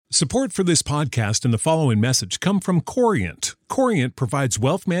Support for this podcast and the following message come from Corient. Corient provides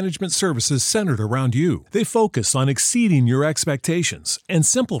wealth management services centered around you. They focus on exceeding your expectations and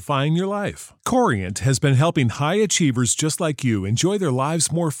simplifying your life. Corient has been helping high achievers just like you enjoy their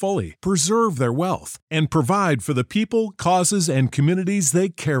lives more fully, preserve their wealth, and provide for the people, causes, and communities they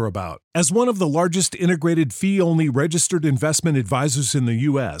care about. As one of the largest integrated fee-only registered investment advisors in the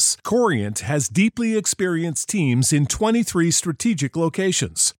U.S., Corient has deeply experienced teams in 23 strategic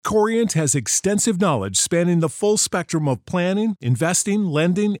locations. Corient has extensive knowledge spanning the full spectrum of planning, investing,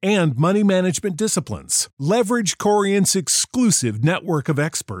 lending, and money management disciplines. Leverage Corient's exclusive network of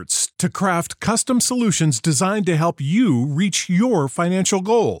experts to craft custom solutions designed to help you reach your financial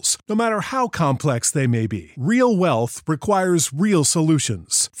goals, no matter how complex they may be. Real wealth requires real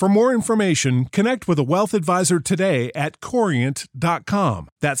solutions. For more information, connect with a wealth advisor today at Corient.com.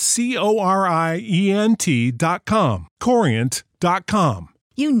 That's Corient.com. Corient.com.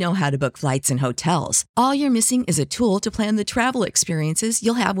 You know how to book flights and hotels. All you're missing is a tool to plan the travel experiences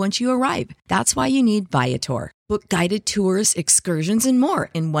you'll have once you arrive. That's why you need Viator. Book guided tours, excursions, and more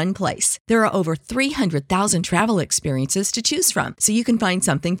in one place. There are over 300,000 travel experiences to choose from, so you can find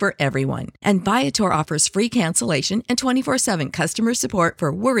something for everyone. And Viator offers free cancellation and 24/7 customer support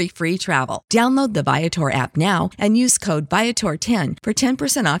for worry-free travel. Download the Viator app now and use code Viator10 for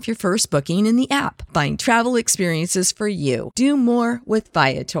 10% off your first booking in the app. Find travel experiences for you. Do more with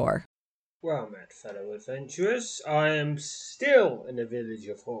Viator. Well met, fellow adventurers, I am still in the village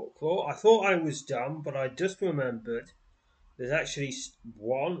of Hawklaw. I thought I was done, but I just remembered there's actually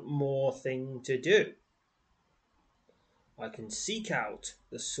one more thing to do. I can seek out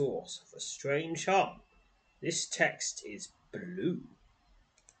the source of a strange hum. This text is blue.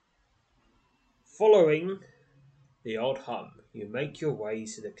 Following the odd hum, you make your way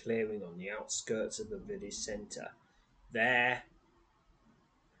to the clearing on the outskirts of the village centre. There,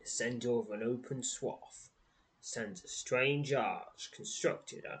 in the centre of an open swath, stands a strange arch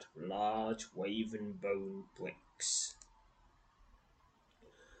constructed out of large woven bone bricks.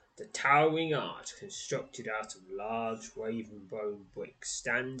 The towering arch constructed out of large woven bone bricks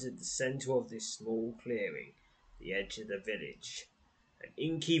stands at the centre of this small clearing, the edge of the village. An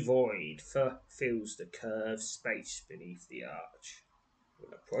inky void fills the curved space beneath the arch.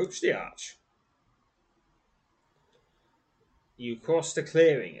 We'll approach the arch. You cross the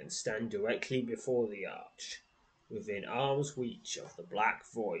clearing and stand directly before the arch, within arm's reach of the black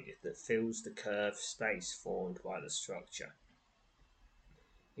void that fills the curved space formed by the structure.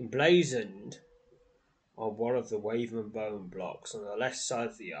 Emblazoned on one of the woven bone blocks on the left side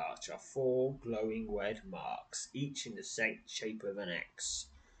of the arch are 4 glowing red marks, each in the shape of an X.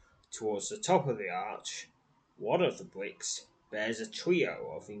 Towards the top of the arch, one of the bricks bears a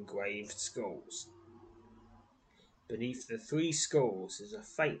trio of engraved skulls. Beneath the 3 skulls is a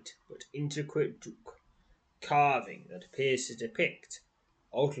faint but intricate carving that appears to depict,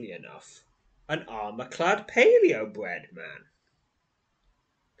 oddly enough, an armour-clad paleo-bread man.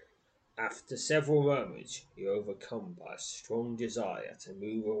 After several moments, you're overcome by a strong desire to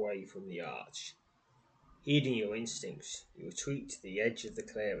move away from the arch. Heeding your instincts, you retreat to the edge of the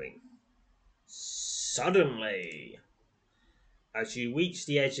clearing. Suddenly, as you reach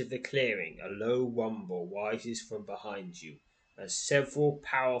the edge of the clearing, a low rumble rises from behind you as several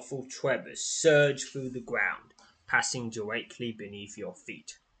powerful tremors surge through the ground, passing directly beneath your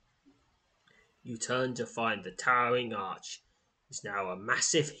feet. You turn to find the towering arch is now a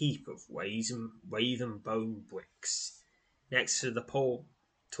massive heap of woven bone bricks. Next to the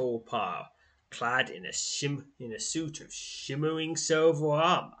tall pile, clad in a suit of shimmering silver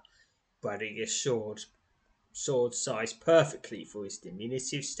armour, branding a sword sized perfectly for his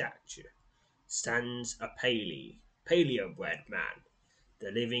diminutive stature, stands a paleo-bread man, the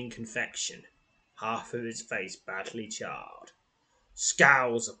living confection, half of his face badly charred,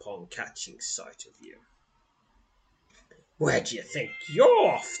 scowls upon catching sight of you. "Where do you think you're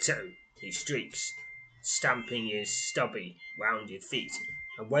off to?" he shrieks, stamping his stubby, rounded feet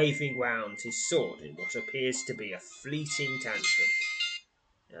and waving round his sword in what appears to be a fleeting tantrum.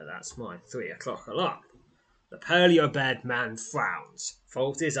 Now that's my 3 o'clock alarm. The paleo-bread man frowns,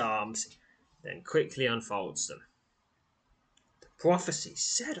 folds his arms, then quickly unfolds them. "The prophecy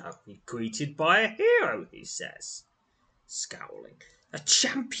said I'd be greeted by a hero," he says, scowling. "A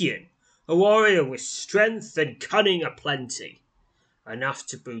champion, a warrior with strength and cunning aplenty, enough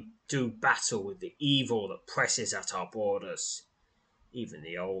to do battle with the evil that presses at our borders. Even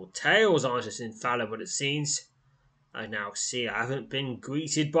the old tales aren't as infallible, it seems. I now see I haven't been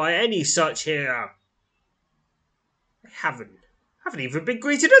greeted by any such hero. I haven't even been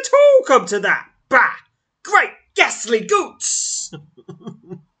greeted at all, come to that. Bah! Great ghastly goots!"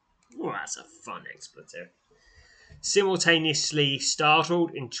 That's a fun expletive. Simultaneously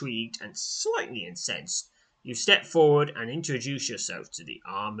startled, intrigued, and slightly incensed, you step forward and introduce yourself to the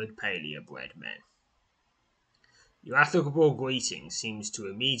armoured paleo-bred men. Your affable greeting seems to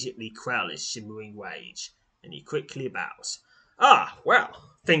immediately quell his shimmering rage, and he quickly bows. "Ah,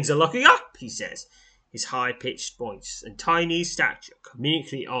 well, things are looking up," he says, his high-pitched voice and tiny stature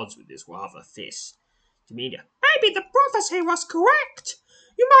comedically odds with his rather fierce demeanour. "Maybe the prophecy was correct.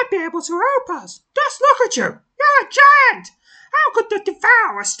 You might be able to help us. Just look at you. You're a giant. How could the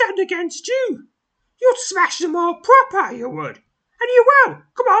Devourer stand against you? You'd smash them all proper, you would. And you will.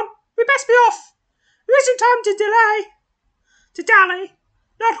 Come on, we best be off. There isn't time to dally.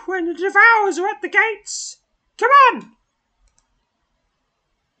 Not when the Devourers are at the gates. Come on!"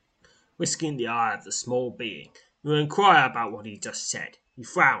 Risking the eye of the small being, you inquire about what he just said. He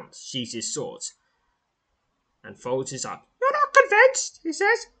frowns, sheathes his swords, and folds his arms. "You're not convinced," he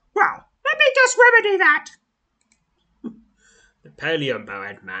says. "Well, let me just remedy that." The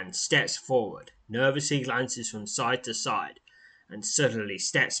paleo-bred man steps forward, nervously glances from side to side, and suddenly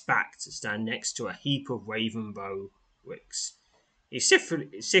steps back to stand next to a heap of ravenbow wicks. He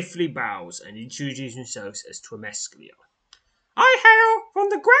stiffly bows and introduces himself as Tremesclio. "I hail from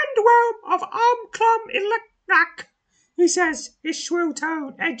the grand realm of Illiac," he says, his shrill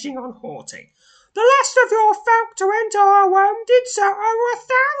tone edging on haughty. "The last of your folk to enter our realm did so over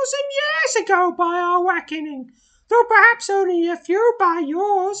 1,000 years ago by our reckoning, though perhaps only a few by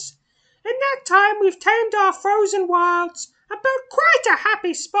yours. In that time we've tamed our frozen wilds and built quite a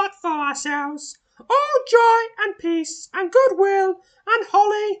happy spot for ourselves. All joy and peace and goodwill and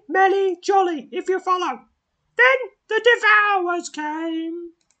holly, melly, jolly, if you follow. Then the Devourers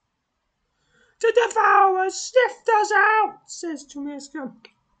came." "The Devourers sniffed us out," says Tremesco,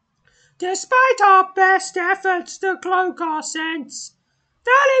 "despite our best efforts to cloak our scents.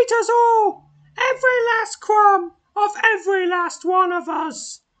 They'll eat us all, every last crumb of every last one of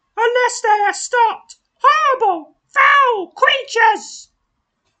us, unless they are stopped. Horrible, foul creatures!"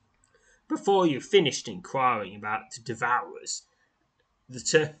 Before you've finished inquiring about the Devourers,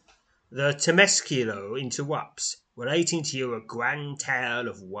 the Temesculo interrupts, relating to you a grand tale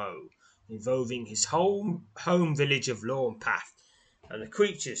of woe involving his home village of Lawnpath and the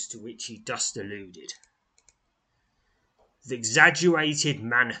creatures to which he just alluded. With exaggerated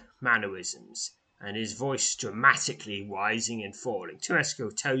mannerisms and his voice dramatically rising and falling,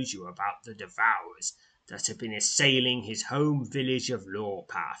 Temesco tells you about the Devourers that have been assailing his home village of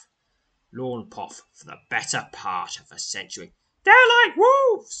Lawnpath for the better part of a century. "They're like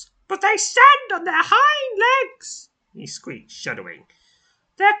wolves, but they stand on their hind legs," he squeaks, shuddering.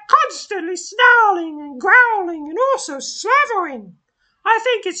 "They're constantly snarling and growling and also slavering. I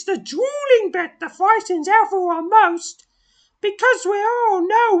think it's the drooling bit that frightens everyone most, because we all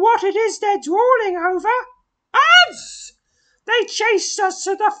know what it is they're drooling over. Us! They chased us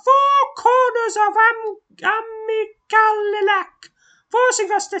to the 4 corners of Amicalilac,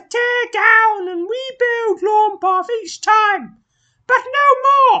 forcing us to tear down and rebuild Lawnpath each time. But no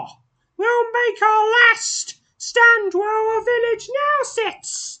more! We'll make our last stand where our village now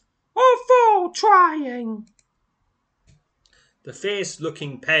sits, or fall trying." The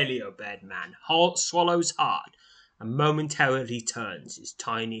fierce-looking paleo-bred man swallows hard and momentarily turns his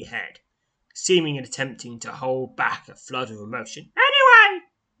tiny head, seeming and attempting to hold back a flood of emotion. "Anyway,"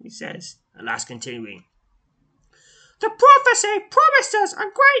 he says, at last continuing, "the prophecy promised us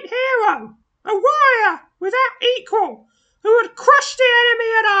a great hero, a warrior without equal, who would crush the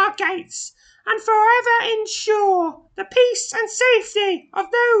enemy at our gates and forever ensure the peace and safety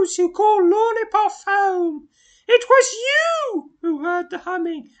of those who call Lawnpath home. It was you who heard the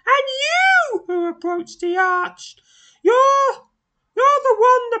humming, and you who approached the arch. You're the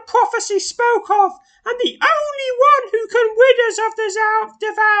one the prophecy spoke of, and the only one who can rid us of the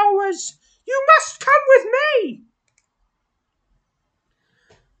Devourers. You must come with me."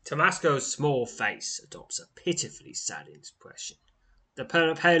 Tomasco's small face adopts a pitifully sad expression. The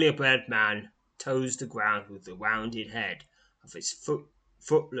paleo-bred man toes the ground with the rounded head of his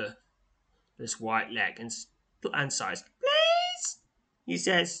footless white leg and sighs. "Please," he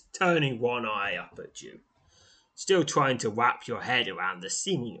says, turning one eye up at you. Still trying to wrap your head around the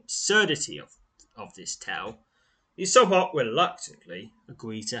seeming absurdity of this tale, you somewhat reluctantly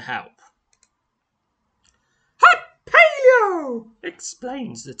agree to help. "Hot paleo!"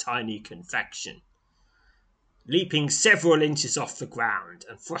 explains the tiny confection, leaping several inches off the ground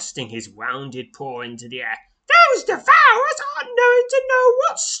and thrusting his rounded paw into the air. "Those Devourers aren't knowing to know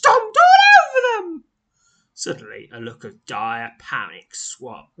what's stomped all over them." Suddenly, a look of dire panic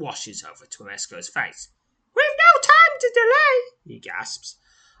washes over Temesco's face. "We've no time to delay," he gasps.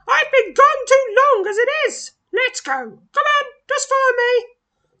 I've been gone too long as it is. Let's go. Come on, just follow me.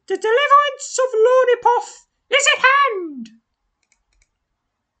 The deliverance of Lornipoth is at hand.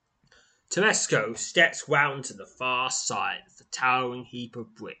 Temesco steps round to the far side of the towering heap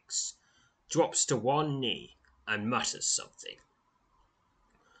of bricks, drops to one knee, and mutters something.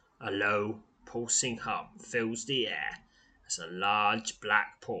 A low, pulsing hum fills the air as a large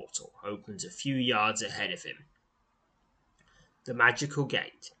black portal opens a few yards ahead of him. The magical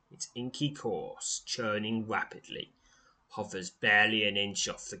gate, its inky course churning rapidly, hovers barely an inch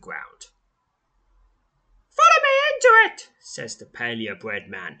off the ground. "Follow me into it," says the paleo-bred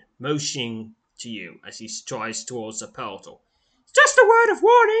man, motioning to you as he strides towards the portal. "It's just a word of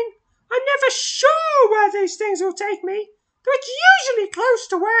warning. I'm never sure where these things will take me, though it's usually close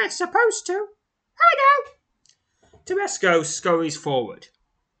to where it's supposed to. Hurry now." Temesco scurries forward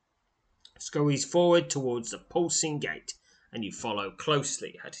towards the pulsing gate, and you follow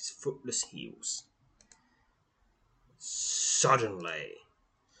closely at his footless heels. Suddenly,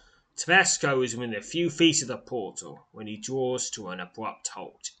 Temesco is within a few feet of the portal when he draws to an abrupt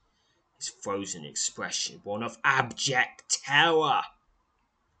halt, his frozen expression one of abject terror.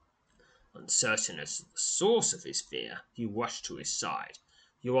 Uncertain as to the source of his fear, you rush to his side,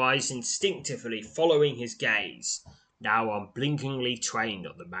 your eyes instinctively following his gaze, now unblinkingly trained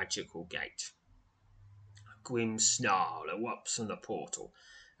on the magical gate. A grim snarl erupts from the portal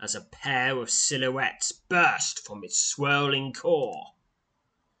as a pair of silhouettes burst from its swirling core.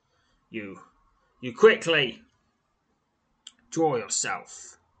 You quickly draw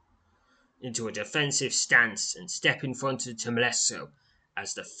yourself into a defensive stance and step in front of Temesco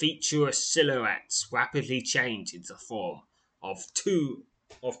as the featureless silhouettes rapidly change into the form of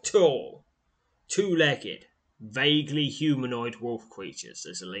tall, two-legged, vaguely humanoid wolf creatures.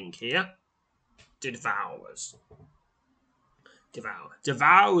 There's a link here. Devourers.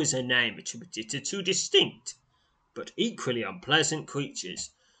 Devour is a name attributed to two distinct but equally unpleasant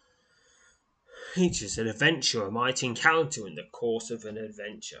creatures an adventurer might encounter in the course of an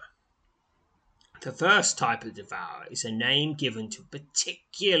adventure. The first type of devourer is a name given to a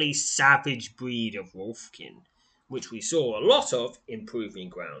particularly savage breed of wolfkin, which we saw a lot of in Proving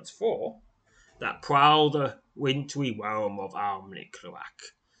Grounds 4, that prowl the wintry realm of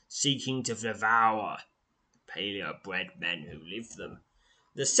Almnicloak, seeking to devour the paleo-bred men who live them.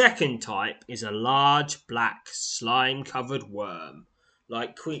 The second type is a large, black, slime-covered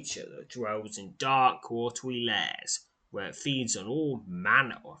worm-like creature that dwells in dark, watery lairs, where it feeds on all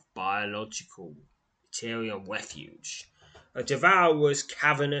manner of biological material refuge. A devourer's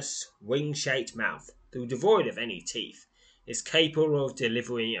cavernous, wing-shaped mouth, though devoid of any teeth, is capable of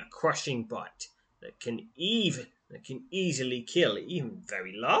delivering a crushing bite that can easily kill even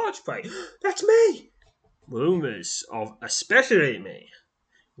very large prey. That's me! Rumours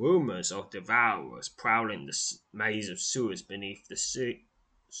of devourers prowling the maze of sewers beneath the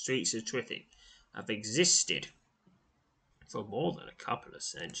streets of Trithing have existed for more than a couple of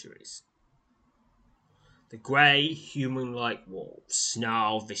centuries. The grey, human-like wolves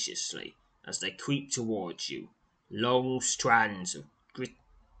snarl viciously as they creep towards you, long strands of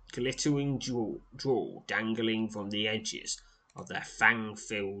glittering drool dangling from the edges of their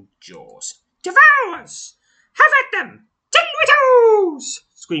fang-filled jaws. "Devourers! Have at them! Tinwitos!"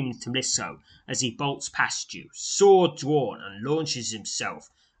 screams Temesco as he bolts past you, sword drawn, and launches himself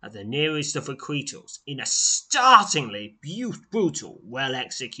at the nearest of the creatures in a startlingly brutal,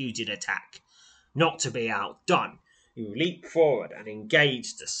 well-executed attack. Not to be outdone, you leap forward and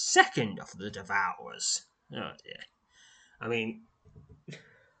engage the second of the devourers. Oh dear. I mean,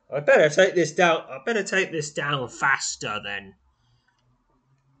 I better take this down faster than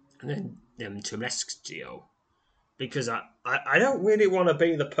Temesco, because I don't really want to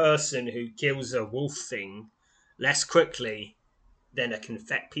be the person who kills a wolf thing less quickly than a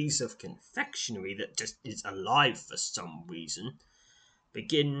piece of confectionery that just is alive for some reason.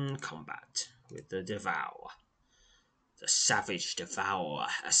 Begin combat with the devourer. The savage devourer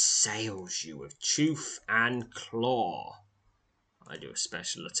assails you with tooth and claw. I do a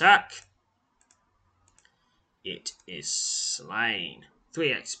special attack. It is slain. 3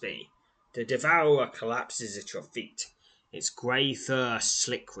 XP. The devourer collapses at your feet, its grey thirst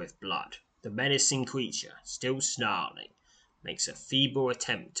slick with blood. The menacing creature, still snarling, makes a feeble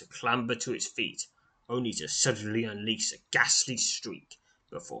attempt to clamber to its feet, only to suddenly unleash a ghastly shriek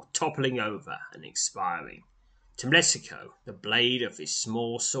before toppling over and expiring. Temesco, the blade of his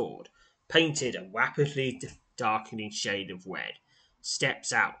small sword, painted a rapidly darkening shade of red,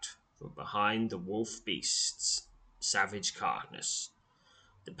 steps out from behind the wolf beast's savage carcass.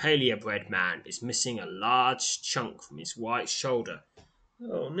 The paleo-bred man is missing a large chunk from his right shoulder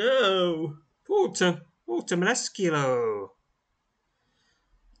Oh no! Porta Mesculo!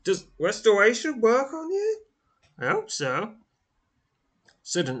 Does restoration work on you? I hope so.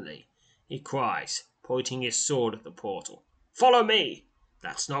 Suddenly, he cries, pointing his sword at the portal. Follow me!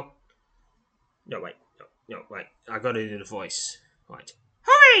 That's not... No, wait. No, wait. I got it in the voice. Right.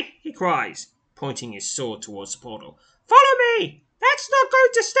 Hurry! He cries, pointing his sword towards the portal. Follow me! That's not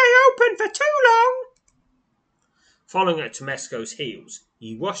going to stay open for too long! Following at Temesco's heels,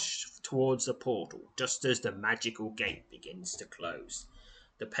 he rushed towards the portal just as the magical gate begins to close.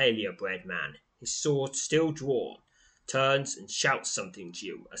 The paleo-bred man, his sword still drawn, turns and shouts something to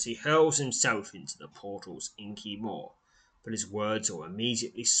you as he hurls himself into the portal's inky maw, but his words are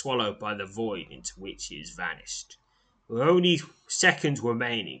immediately swallowed by the void into which he has vanished. With only seconds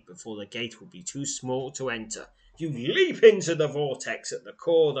remaining before the gate will be too small to enter, you leap into the vortex at the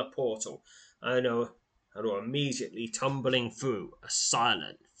core of the portal and are immediately tumbling through a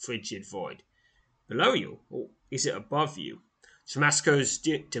silent, frigid void. Below you, or is it above you? Damasco's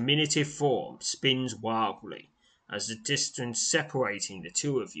diminutive form spins wildly as the distance separating the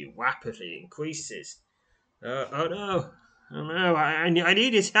two of you rapidly increases. Oh no, I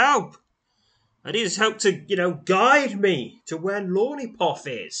need his help. I need his help to, guide me to where Lornipoff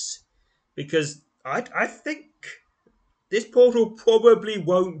is. Because I think this portal probably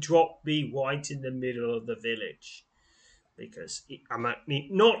won't drop me right in the middle of the village. Because,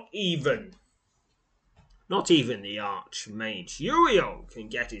 not even the Archmage Uriel can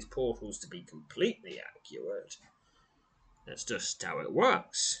get his portals to be completely accurate. That's just how it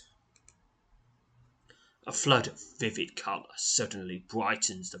works. A flood of vivid colour suddenly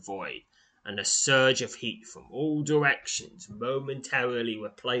brightens the void, and a surge of heat from all directions momentarily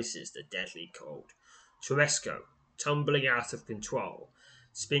replaces the deadly cold. Temesco, tumbling out of control,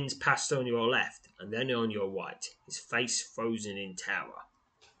 spins past on your left and then on your right, his face frozen in terror.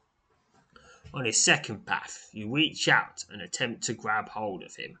 On his second path, you reach out and attempt to grab hold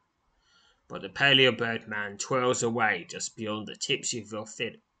of him, but the paleo-bird man twirls away just beyond the tips of your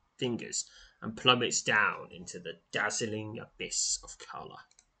fingers and plummets down into the dazzling abyss of colour.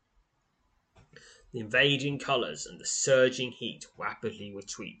 The invading colours and the surging heat rapidly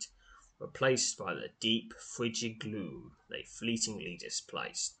retreat, replaced by the deep, frigid gloom they fleetingly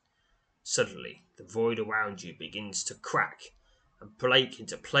displaced. Suddenly, the void around you begins to crack and break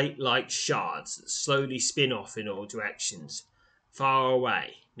into plate-like shards that slowly spin off in all directions. Far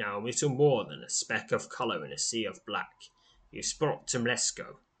away, now little more than a speck of colour in a sea of black, you spot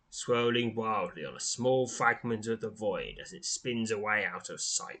Temesco, swirling wildly on a small fragment of the void as it spins away out of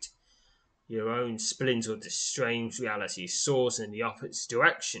sight. Your own splinter of this strange reality soars in the opposite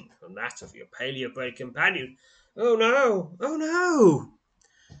direction from that of your paleo-bred companion. Oh no! Oh no!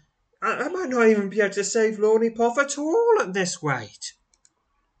 I might not even be able to save Lornipoff at all at this rate.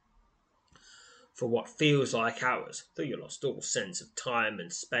 For what feels like hours, though you lost all sense of time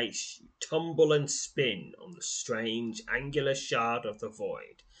and space, you tumble and spin on the strange angular shard of the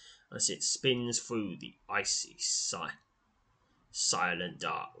void as it spins through the icy, silent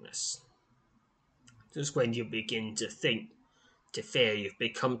darkness. Just when you begin to fear you've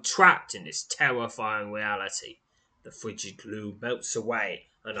become trapped in this terrifying reality, the frigid gloom melts away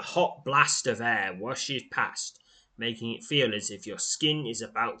and a hot blast of air rushes past, making it feel as if your skin is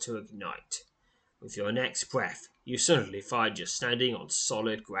about to ignite. With your next breath, you suddenly find you're standing on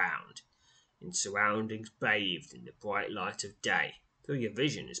solid ground, in surroundings bathed in the bright light of day, though your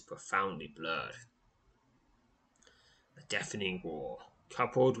vision is profoundly blurred. A deafening roar,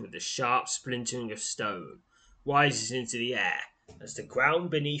 coupled with the sharp splintering of stone, rises into the air as the ground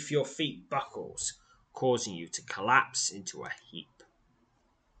beneath your feet buckles, causing you to collapse into a heap.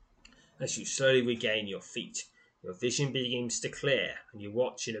 As you slowly regain your feet, your vision begins to clear, and you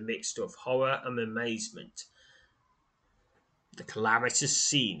watch in a mixture of horror and amazement the calamitous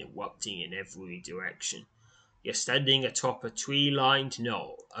scene erupting in every direction. You're standing atop a tree-lined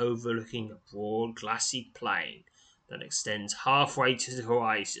knoll overlooking a broad, glassy plain that extends halfway to the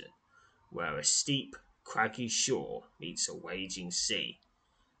horizon, where a steep, craggy shore meets a raging sea.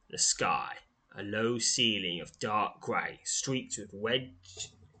 The sky, a low ceiling of dark grey, streaked with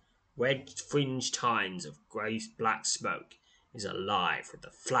red fringed tines of grey-black smoke, is alive with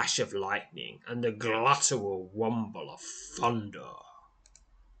the flash of lightning and the guttural rumble of thunder.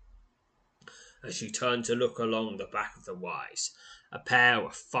 As you turn to look along the back of the rise, a pair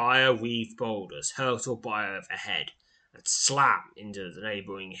of fire-wreathed boulders hurtle by overhead and slam into the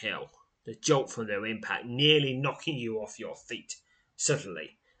neighbouring hill, the jolt from their impact nearly knocking you off your feet.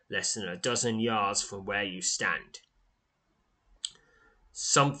 Suddenly, less than a dozen yards from where you stand,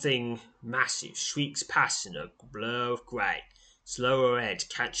 something massive shrieks past in a blur of grey, its lower edge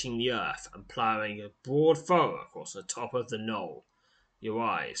catching the earth and ploughing a broad furrow across the top of the knoll. Your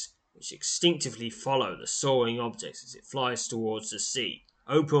eyes, which instinctively follow the soaring object as it flies towards the sea,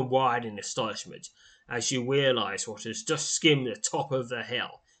 open wide in astonishment as you realise what has just skimmed the top of the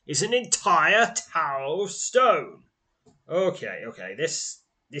hill is an entire tower of stone. Okay, this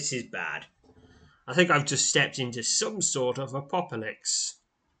is bad. I think I've just stepped into some sort of apocalypse.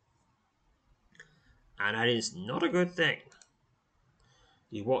 And that is not a good thing.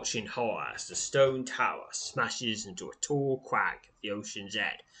 You watch in horror as the stone tower smashes into a tall crag at the ocean's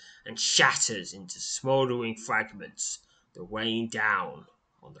edge and shatters into smouldering fragments that rain down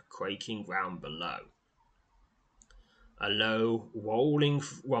on the quaking ground below. A low, rolling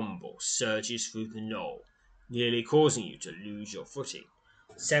rumble surges through the knoll, nearly causing you to lose your footing.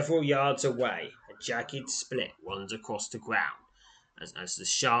 Several yards away, a jagged split runs across the ground as the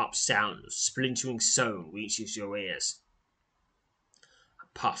sharp sound of splintering stone reaches your ears.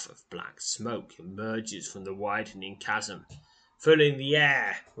 A puff of black smoke emerges from the widening chasm, filling the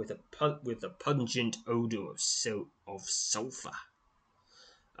air with a pungent odour of sulphur.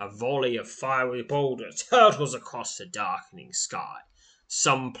 A volley of fiery boulders hurtles across the darkening sky,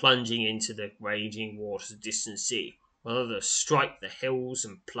 some plunging into the raging waters of the distant sea, while others strike the hills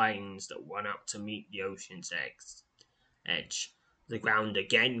and plains that run up to meet the ocean's edge. The ground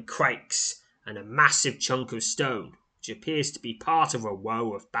again quakes, and a massive chunk of stone, which appears to be part of a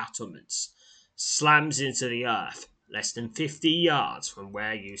row of battlements, slams into the earth less than 50 yards from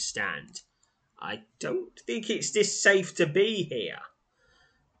where you stand. I don't think it's this safe to be here.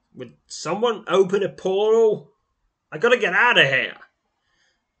 Would someone open a portal? I gotta get out of here.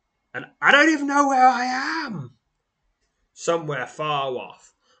 And I don't even know where I am. Somewhere far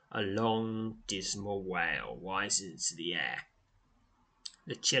off, a long, dismal wail rises into the air.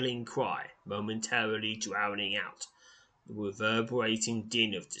 The chilling cry momentarily drowning out the reverberating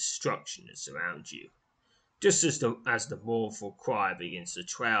din of destruction that surrounds you. Just as the mournful cry begins to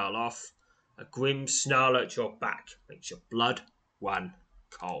trail off, a grim snarl at your back makes your blood run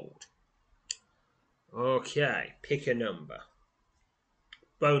cold. Okay, pick a number.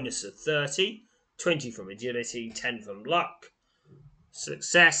 Bonus of 30, 20 from agility, 10 from luck.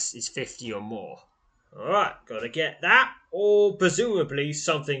 Success is 50 or more. Alright, gotta get that, or presumably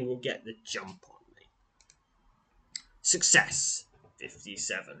something will get the jump on me. Success,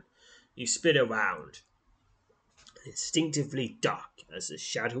 57. You spin around, instinctively duck as the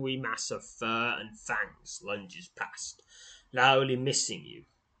shadowy mass of fur and fangs lunges past, loudly missing you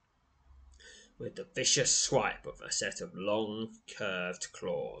with the vicious swipe of a set of long, curved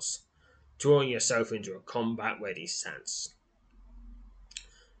claws, drawing yourself into a combat-ready stance.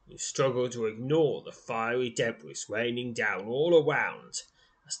 You struggle to ignore the fiery debris raining down all around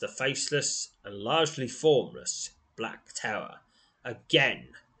as the faceless and largely formless Black Terror again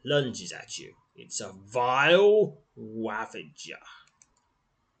lunges at you. It's a vile ravager.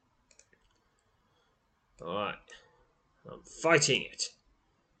 Alright, I'm fighting it.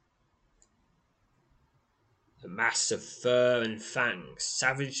 The mass of fur and fangs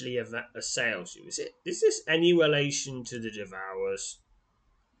savagely assails you. Is this any relation to the Devourers?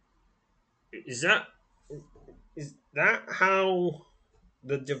 Is that how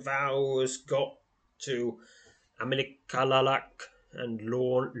the Devourers got to Aminikalalak and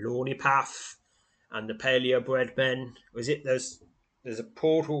Lornipath and the Paleobred Men? Was it there's a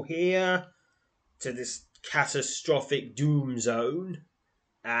portal here to this catastrophic doom zone,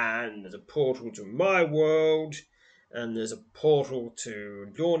 and there's a portal to my world, and there's a portal to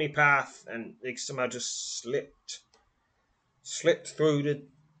Lornipath, and they somehow just slipped through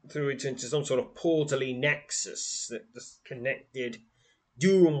it into some sort of portally nexus that just connected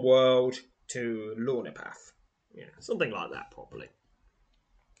Doom World to Lornipath. Yeah, something like that, probably.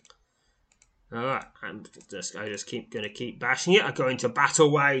 Alright, I just gonna keep bashing it. I go into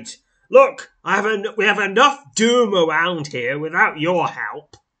battle rage. Look, we have enough doom around here without your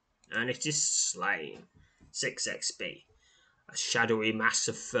help. And it is slain. 6 XP. A shadowy mass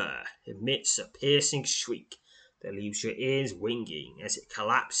of fur emits a piercing shriek that leaves your ears winging as it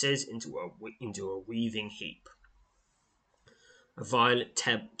collapses into a weaving heap. A violent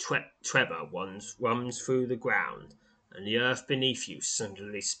tremor runs through the ground, and the earth beneath you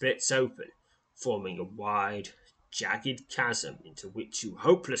suddenly splits open, forming a wide, jagged chasm into which you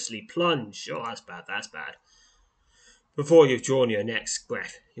hopelessly plunge. Oh, that's bad. Before you've drawn your next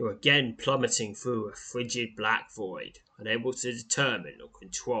breath, you're again plummeting through a frigid black void, unable to determine or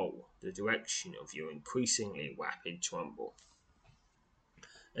control the direction of your increasingly rapid tumble.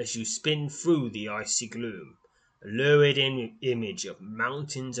 As you spin through the icy gloom, a lurid image of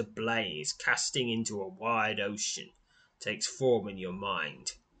mountains ablaze casting into a wide ocean, takes form in your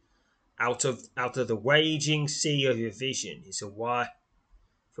mind. Out of the waging sea of your vision is a wire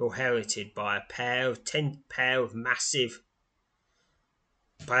heralded by a pair of massive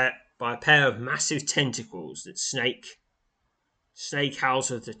tentacles that snake out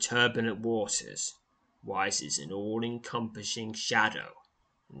of the turbulent waters. Rises an all-encompassing shadow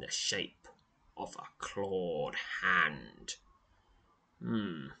in the shape of a clawed hand.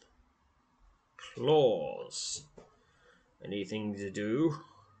 Claws. Anything to do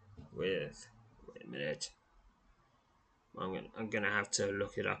with... Wait a minute. I'm gonna have to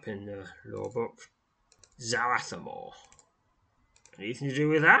look it up in the lore book. Zarathamor. Anything to do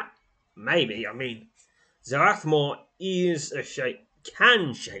with that? Maybe. I mean, Zarathamor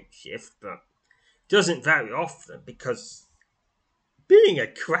can shapeshift, but doesn't very often because being a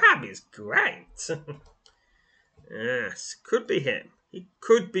crab is great. Yes, could be him. He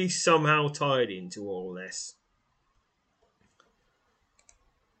could be somehow tied into all this.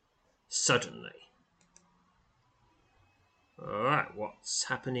 Suddenly. Alright, what's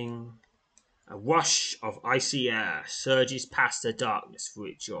happening? A rush of icy air surges past the darkness through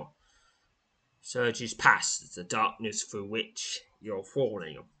which your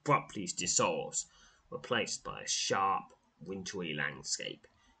falling abruptly dissolves, replaced by a sharp, wintry landscape.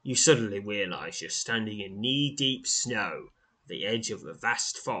 You suddenly realise you're standing in knee-deep snow at the edge of a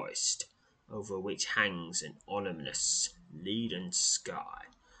vast forest, over which hangs an ominous, leaden sky.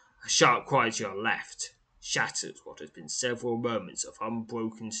 A sharp cry to your left shatters what has been several moments of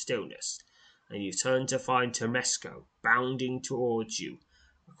unbroken stillness, and you turn to find Temesco bounding towards you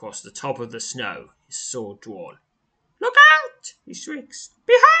across the top of the snow, his sword drawn. "Look out!" he shrieks.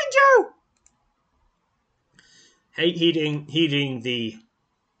 "Behind you!" Heeding the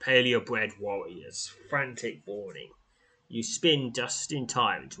paleo-bred warrior's frantic warning, you spin just in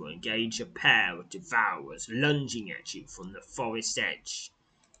time to engage a pair of devourers lunging at you from the forest edge.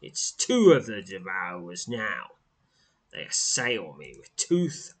 It's two of the devourers now. They assail me with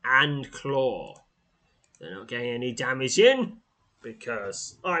tooth and claw. They're not getting any damage in,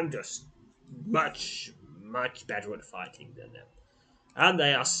 because I'm just much, much better at fighting than them. And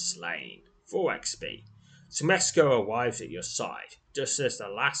they are slain. 4 XP. Temesco arrives at your side, just as the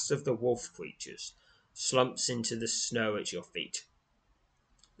last of the wolf creatures slumps into the snow at your feet.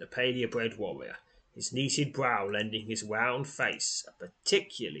 The paleo-bred warrior, his knitted brow lending his round face a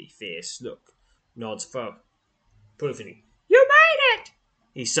particularly fierce look, nods approvingly. "You made it!"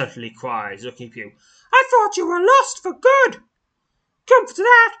 he suddenly cries, looking at you. "I thought you were lost for good." "Come to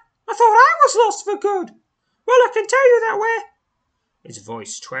that, I thought I was lost for good. Well, I can tell you that way." His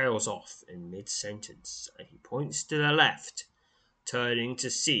voice trails off in mid-sentence, and he points to the left, turning to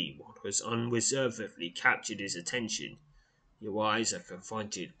see what was unreservedly captured his attention. Your eyes are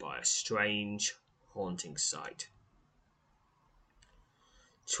confronted by a strange, haunting sight.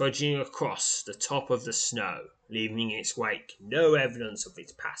 Trudging across the top of the snow, leaving in its wake no evidence of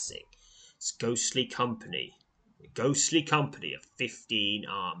its passing, its ghostly company of 15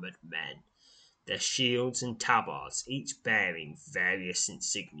 armoured men, their shields and tabards each bearing various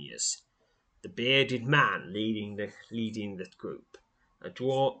insignias. The bearded man leading the group, a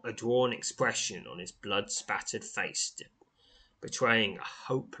drawn expression on his blood-spattered face, betraying a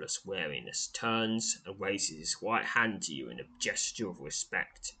hopeless weariness, turns and raises his white hand to you in a gesture of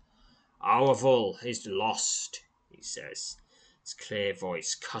respect. "Aravel is lost," he says, his clear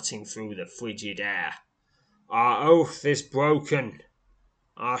voice cutting through the frigid air. "Our oath is broken.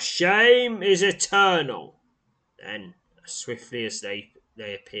 Our shame is eternal." Then, as swiftly as they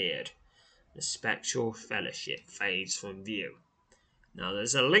appeared, the spectral fellowship fades from view. Now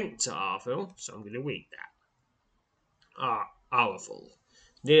there's a link to Arvel, so I'm going to read that. Aravel.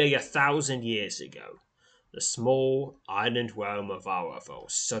 Nearly 1,000 years ago, the small island realm of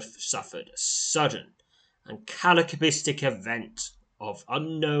Aravel suffered a sudden and cataclysmic event of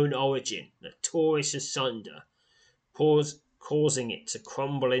unknown origin that tore it asunder, causing it to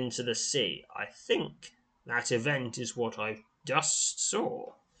crumble into the sea. I think that event is what I just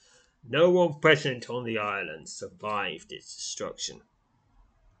saw. No one present on the island survived its destruction.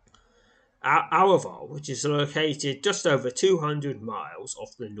 Aravel, which is located just over 200 miles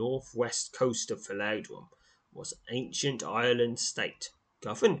off the northwest coast of Philadrum, was an ancient island state,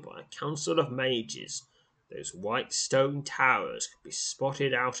 governed by a council of mages. Those white stone towers could be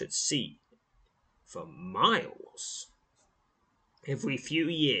spotted out at sea for miles. Every few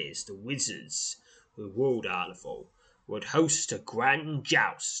years, the wizards who ruled Aravel would host a grand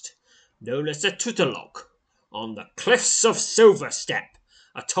joust, known as the Tutalog, on the cliffs of Silverstep,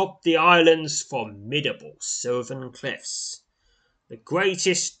 atop the island's formidable Sylvan cliffs. The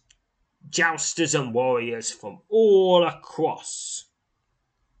greatest Jousters and warriors from all across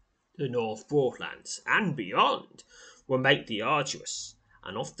the North Broadlands and beyond will make the arduous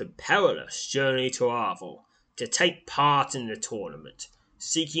and often perilous journey to Arvel to take part in the tournament,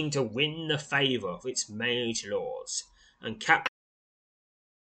 seeking to win the favour of its mage lords and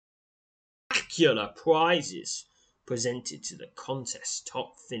spectacular prizes presented to the contest's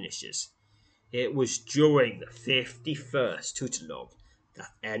top finishers. It was during the 51st Tutalog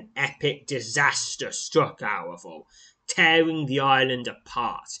that an epic disaster struck Arvel, tearing the island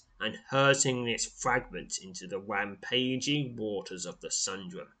apart and hurling its fragments into the rampaging waters of the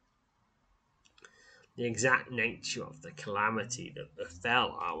Sundrum. The exact nature of the calamity that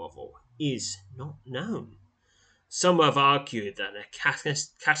befell Arvel is not known. Some have argued that a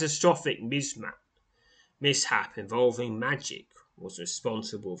catastrophic mishap involving magic was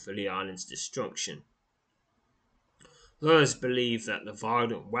responsible for the island's destruction. Others believe that the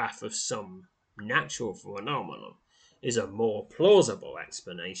violent wrath of some natural phenomenon is a more plausible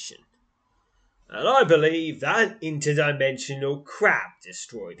explanation. And I believe that interdimensional crab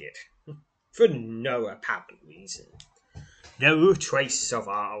destroyed it, for no apparent reason. No trace of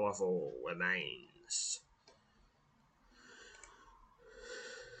Arvel remains.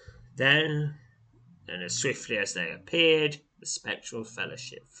 Then, and as swiftly as they appeared, the spectral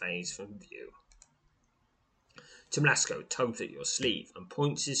fellowship fades from view. Temlesko tugs at your sleeve and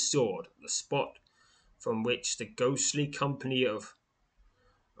points his sword at the spot from which the ghostly company of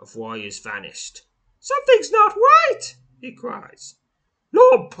warriors vanished. "Something's not right!" he cries.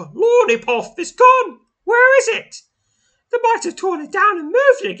 "Lornipoth is gone! Where is it? They might have torn it down and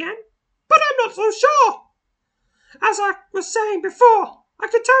moved it again, but I'm not so sure. As I was saying before, I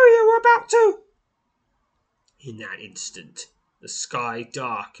could tell you were about to..." In that instant, the sky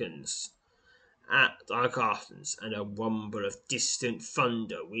darkens and a rumble of distant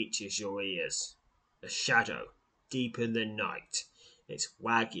thunder reaches your ears. A shadow, deeper than night, its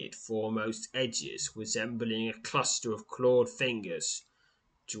ragged foremost edges resembling a cluster of clawed fingers,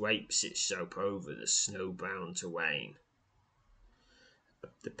 drapes itself over the snow-bound terrain.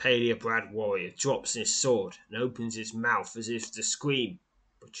 The Paleobrad warrior drops his sword and opens his mouth as if to scream,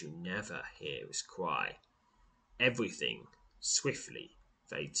 but you never hear his cry. Everything swiftly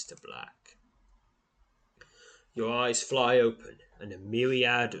fades to black. Your eyes fly open, and a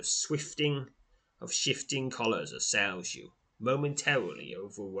myriad of shifting colours assails you, momentarily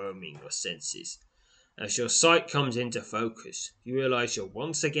overwhelming your senses. As your sight comes into focus, you realise you're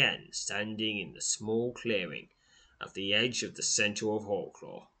once again standing in the small clearing at the edge of the centre of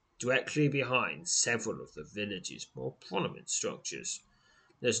Hawklaw, directly behind several of the village's more prominent structures.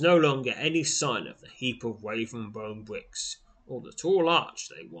 There's no longer any sign of the heap of raven-bone bricks, or the tall arch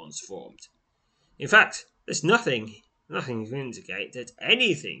they once formed. In fact, there's nothing to indicate that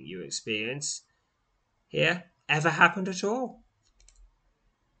anything you experience here ever happened at all.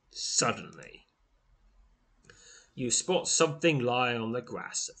 Suddenly, you spot something lying on the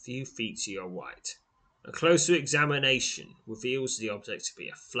grass a few feet to your right. A closer examination reveals the object to be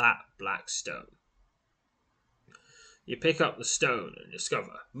a flat black stone. You pick up the stone and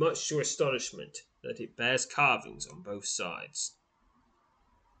discover, much to your astonishment, that it bears carvings on both sides.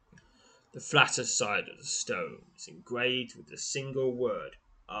 The flatter side of the stone is engraved with the single word,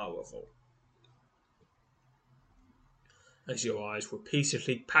 Arvel. As your eyes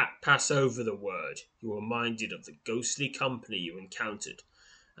repeatedly pass over the word, you are reminded of the ghostly company you encountered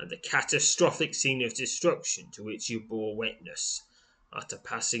and the catastrophic scene of destruction to which you bore witness after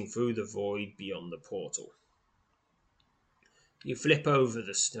passing through the void beyond the portal. You flip over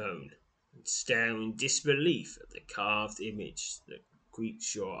the stone and stare in disbelief at the carved image that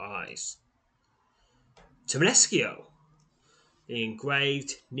greets your eyes. Temleskio! The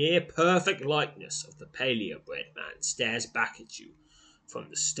engraved, near-perfect likeness of the Paleobred man stares back at you from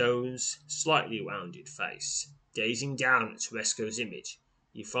the stone's slightly rounded face. Gazing down at Temlesko's image,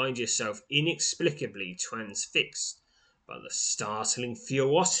 you find yourself inexplicably transfixed by the startling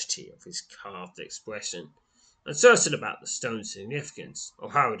ferocity of his carved expression. Uncertain about the stone's significance,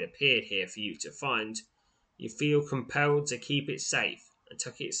 or how it appeared here for you to find, you feel compelled to keep it safe and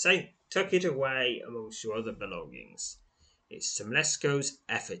tuck it away amongst your other belongings. It's Temlesko's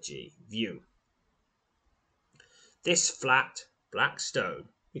effigy, View. This flat, black stone,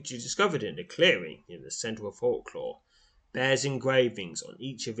 which you discovered in a clearing in the centre of Hawklaw, bears engravings on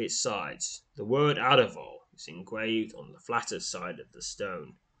each of its sides. The word Arvel is engraved on the flatter side of the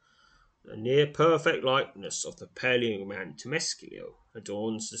stone. A near-perfect likeness of the Paleo man Temleskio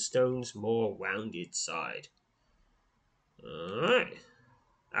adorns the stone's more rounded side. Alright.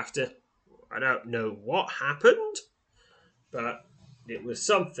 After, I don't know what happened, but It was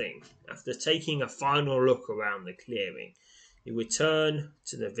something. After taking a final look around the clearing, he returned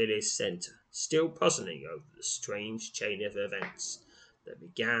to the village centre, still puzzling over the strange chain of events that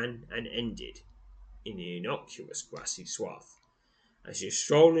began and ended in the innocuous grassy swath. As he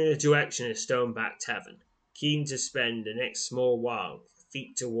strolled in the direction of Stoneback Tavern, keen to spend the next small while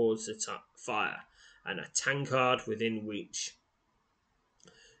feet towards the fire and a tankard within reach,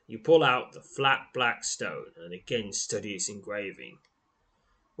 you pull out the flat black stone and again study its engraving,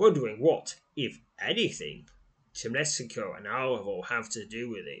 wondering what, if anything, Temesco and Alvor have to do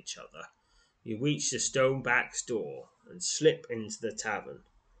with each other. You reach the Stoneback's door and slip into the tavern,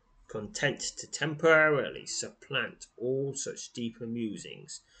 content to temporarily supplant all such deeper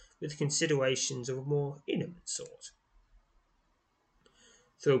musings with considerations of a more intimate sort.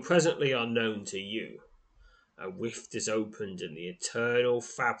 Though presently unknown to you, a rift is opened in the eternal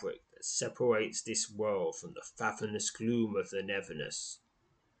fabric that separates this world from the fathomless gloom of the Neverness.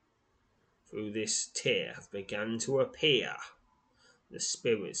 Through this tear have begun to appear the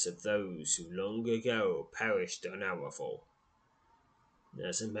spirits of those who long ago perished on Arvel.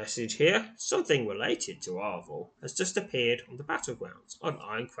 There's a message here. Something related to Arvel has just appeared on the battlegrounds on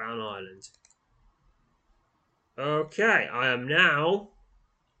Ironcrown Island. Okay, I am now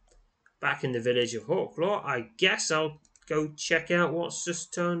back in the village of Hawklaw. I guess I'll go check out what's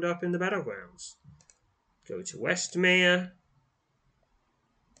just turned up in the battlegrounds. Go to Westmere,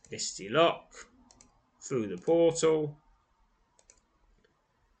 Misty Lock, through the portal.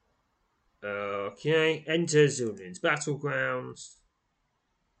 Okay, enter Zulin's battlegrounds.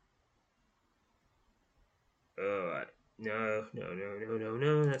 Alright, no,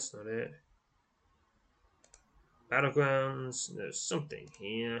 that's not it. Battlegrounds, there's something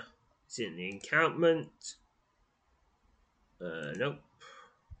here. It's in the encampment. Nope.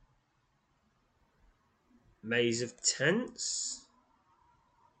 Maze of Tents.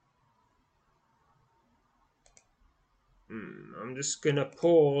 I'm just going to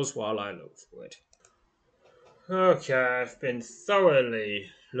pause while I look for it. Okay, I've been thoroughly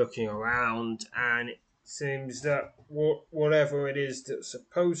looking around, and it seems that whatever it is that's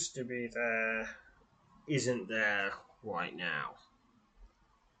supposed to be there isn't there right now.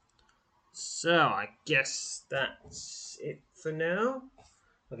 So, I guess that's it for now.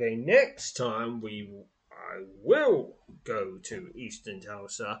 Okay, next time I will go to Eastern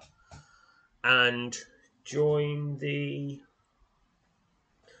Tulsa and join the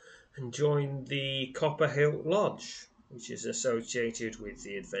Copper Hilt Lodge, which is associated with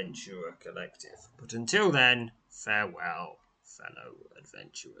the Adventurer Collective. But until then, farewell, fellow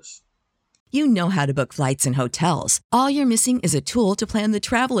adventurers. You know how to book flights and hotels. All you're missing is a tool to plan the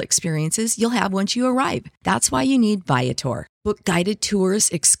travel experiences you'll have once you arrive. That's why you need Viator. Book guided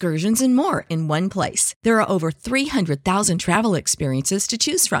tours, excursions, and more in one place. There are over 300,000 travel experiences to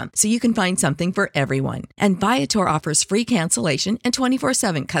choose from, so you can find something for everyone. And Viator offers free cancellation and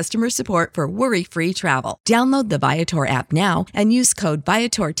 24/7 customer support for worry-free travel. Download the Viator app now and use code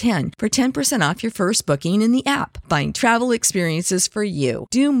Viator10 for 10% off your first booking in the app. Find travel experiences for you.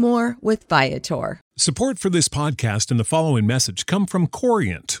 Do more with Viator. Support for this podcast and the following message come from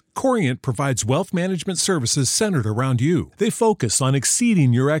Corient. Corient provides wealth management services centered around you. They focus on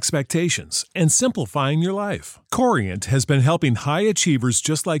exceeding your expectations and simplifying your life. Corient has been helping high achievers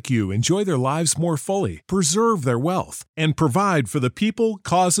just like you enjoy their lives more fully, preserve their wealth, and provide for the people,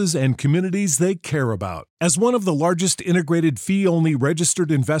 causes, and communities they care about. As one of the largest integrated fee-only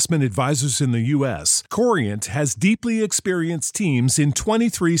registered investment advisors in the U.S., Corient has deeply experienced teams in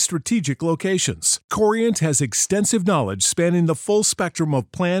 23 strategic locations. Corient has extensive knowledge spanning the full spectrum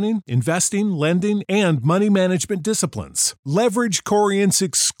of planning, investing, lending, and money management disciplines. Leverage Corient's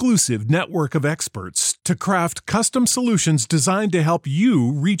exclusive network of experts to craft custom solutions designed to help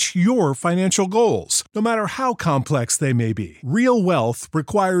you reach your financial goals, no matter how complex they may be. Real wealth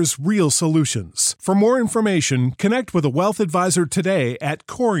requires real solutions. For more information, connect with a wealth advisor today at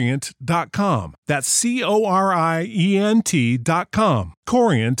Corient.com. That's Corient.com.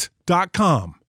 Corient.com.